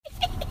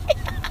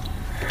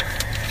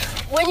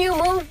When you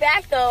moved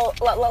back, though,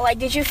 like,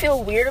 did you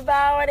feel weird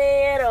about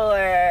it,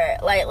 or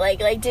like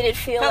did it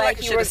feel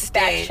like you were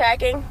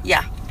backtracking?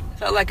 Yeah,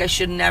 felt like I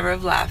should never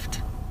have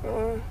left.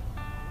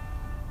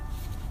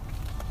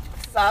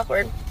 It's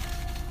awkward.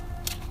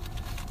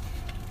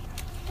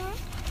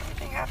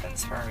 Everything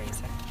happens for a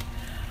reason.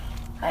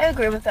 I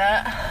agree with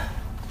that.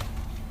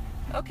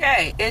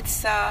 Okay,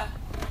 it's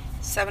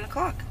 7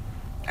 o'clock.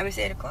 I was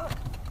 8 o'clock.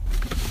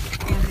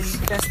 And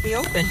the best be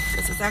open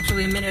because it's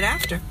actually a minute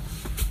after.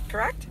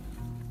 Correct?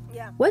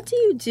 Yeah. What do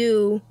you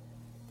do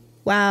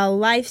while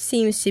life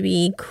seems to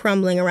be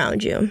crumbling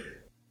around you?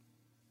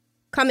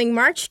 Coming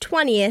March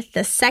 20th,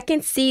 the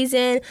second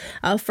season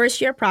of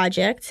First Year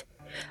Project,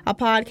 a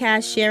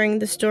podcast sharing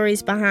the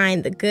stories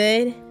behind the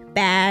good,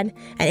 bad,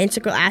 and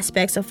integral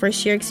aspects of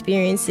first year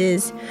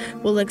experiences,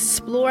 will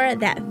explore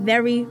that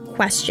very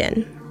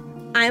question.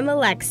 I'm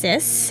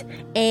Alexis,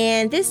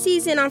 and this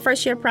season on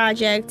First Year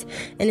Project,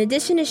 in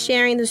addition to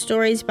sharing the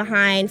stories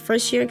behind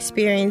first year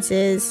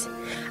experiences,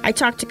 I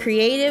talk to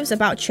creatives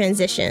about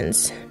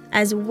transitions,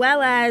 as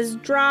well as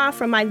draw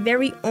from my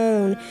very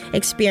own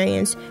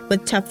experience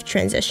with tough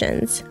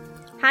transitions,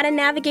 how to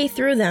navigate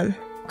through them.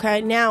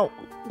 Okay, now,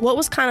 what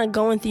was kind of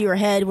going through your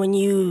head when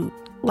you,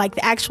 like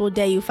the actual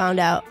day you found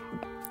out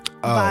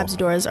Vibes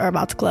doors are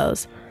about to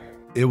close?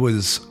 It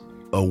was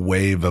a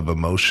wave of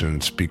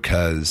emotions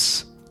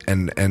because,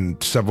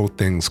 and several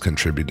things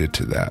contributed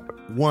to that.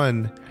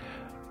 One,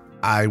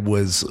 I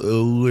was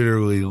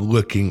literally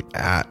looking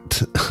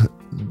at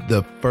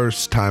the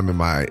first time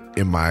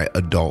in my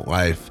adult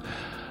life,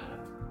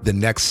 the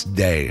next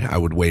day I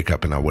would wake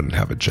up and I wouldn't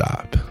have a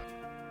job.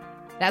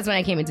 That's when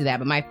I came into that.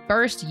 But my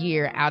first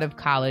year out of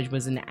college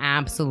was an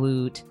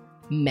absolute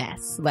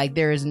mess. Like,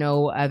 there is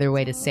no other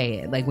way to say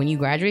it. Like, when you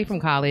graduate from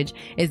college,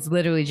 it's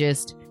literally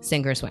just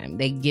sink or swim.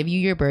 They give you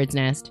your bird's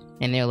nest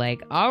and they're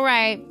like, all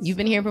right, you've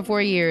been here for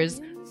 4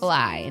 years,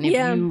 fly. And if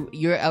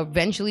you're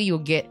eventually you'll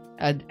get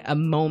a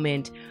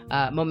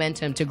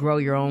momentum to grow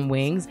your own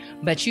wings,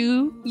 but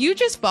you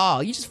just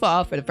fall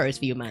for the first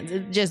few months.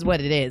 It's just what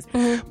it is.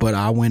 But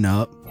I went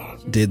up,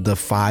 did the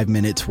 5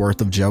 minutes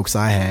worth of jokes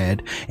I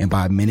had, and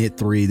by minute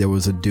 3 there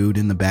was a dude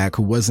in the back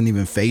who wasn't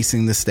even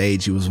facing the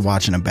stage. He was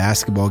watching a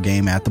basketball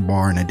game at the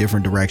bar in a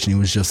different direction. He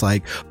was just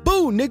like,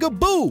 boo nigga,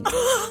 boo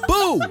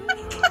boo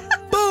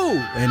boo,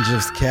 and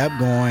just kept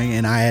going,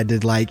 and I had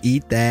to like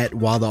eat that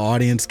while the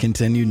audience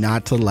continued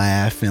not to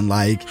laugh. And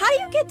like, how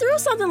do you get through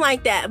something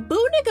like that?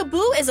 Boo nigga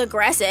boo is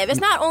aggressive. It's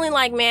not only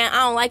like, man, I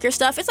don't like your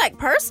stuff. It's like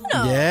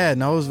personal. Yeah,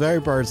 no, it's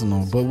very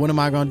personal. But what am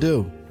I gonna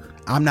do?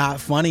 I'm not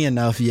funny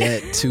enough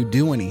yet to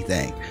do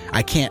anything.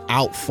 I can't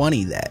out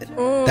funny that.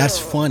 That's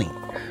funny.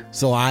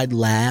 So I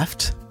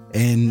laughed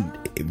and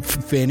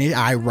finished.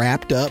 I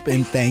wrapped up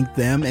and thanked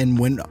them and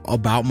went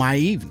about my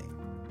evening.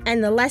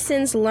 And the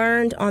lessons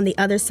learned on the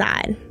other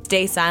side.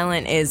 Stay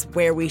Silent is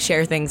where we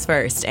share things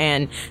first,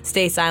 and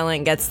Stay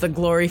Silent gets the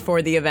glory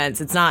for the events.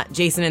 It's not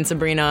Jason and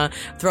Sabrina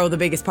throw the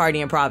biggest party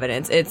in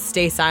Providence. It's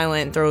Stay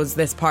Silent throws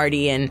this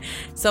party. And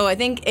so I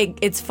think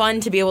it's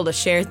fun to be able to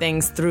share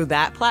things through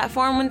that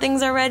platform when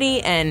things are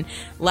ready, and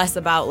less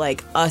about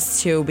like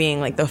us two being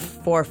like the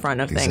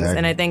forefront of things.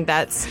 And I think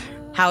that's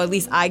how at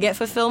least I get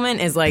fulfillment,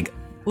 is like,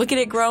 look at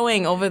it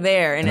growing over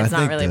there, and it's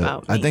not really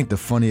about me. I think the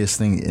funniest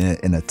thing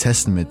in a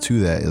testament to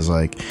that is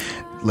like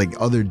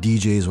other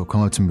DJs will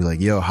come up to me and be like,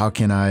 yo, how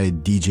can I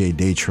DJ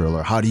Day Trail?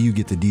 Or how do you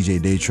get the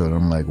DJ Day Trail? And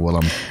I'm like, well,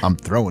 I'm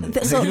throwing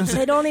it. So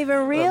they don't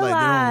even realize. Like,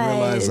 they don't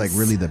realize like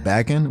really the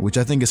back end, which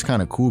I think is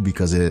kind of cool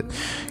because it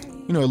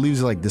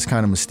leaves like this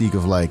kind of mystique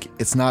of like,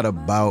 it's not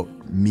about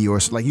me, or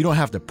like, you don't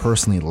have to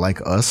personally like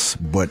us,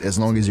 but as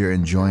long as you're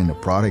enjoying the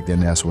product, then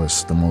that's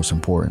what's the most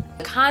important.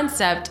 The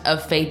concept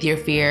of Faith Your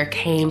Fear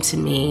came to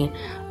me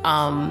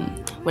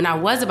when I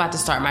was about to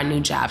start my new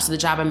job. So the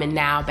job I'm in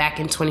now, back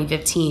in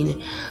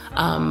 2015,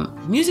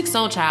 Musiq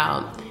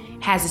Soulchild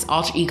has this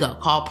alter ego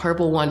called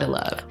Purple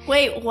Wonderlove.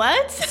 Wait,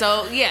 what?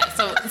 So yeah,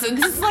 so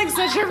this is like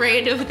such a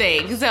random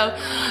thing. So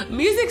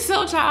Musiq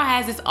Soulchild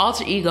has this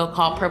alter ego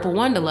called Purple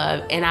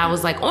Wonderlove, and I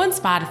was like on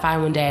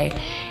Spotify one day,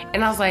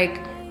 and I was like,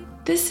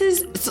 this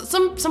is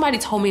somebody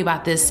told me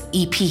about this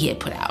EP he had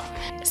put out.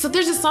 So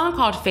there's a song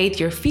called Faith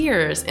Your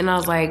Fears, and I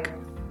was like,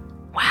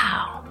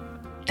 wow,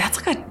 that's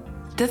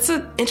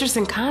an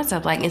interesting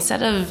concept. Like,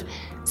 instead of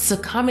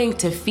succumbing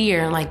to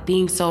fear and like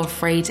being so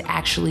afraid to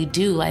actually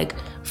do, like,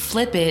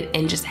 flip it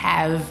and just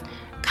have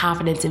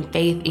confidence and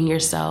faith in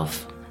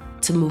yourself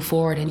to move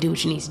forward and do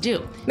what you need to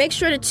do. Make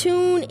sure to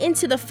tune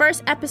into the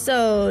first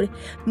episode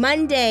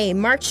Monday,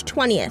 March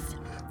 20th,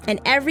 and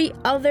every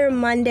other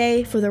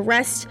Monday for the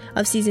rest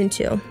of season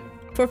 2.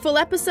 For full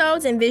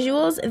episodes and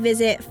visuals,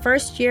 visit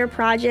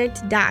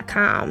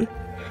firstyearproject.com.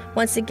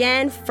 Once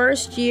again,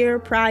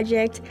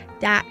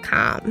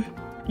 firstyearproject.com.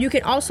 You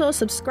can also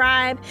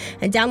subscribe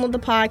and download the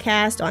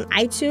podcast on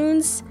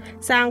iTunes,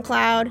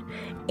 SoundCloud,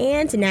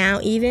 and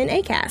now even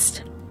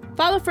Acast.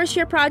 Follow First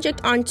Year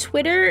Project on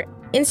Twitter,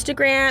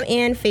 Instagram,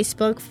 and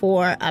Facebook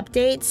for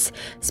updates,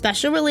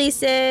 special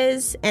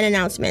releases, and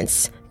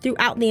announcements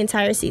throughout the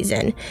entire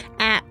season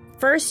at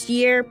First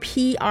Year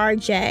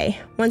PRJ.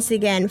 Once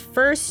again,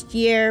 First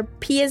Year,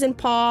 P as in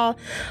Paul,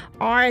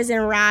 R as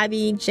in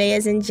Robbie, J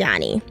as in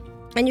Johnny.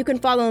 And you can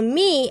follow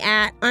me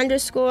at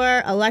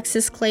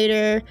 _Alexis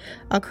Clater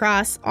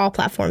across all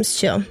platforms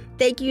too.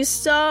 Thank you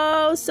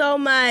so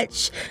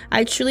much.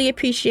 I truly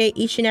appreciate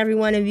each and every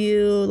one of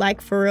you, like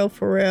for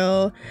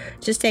real.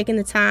 Just taking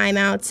the time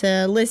out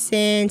to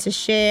listen, to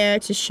share,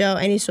 to show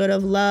any sort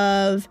of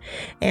love,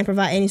 and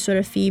provide any sort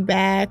of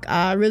feedback.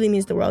 Really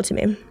means the world to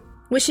me.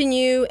 Wishing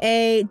you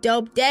a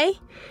dope day,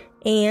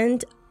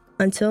 and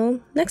until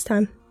next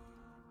time.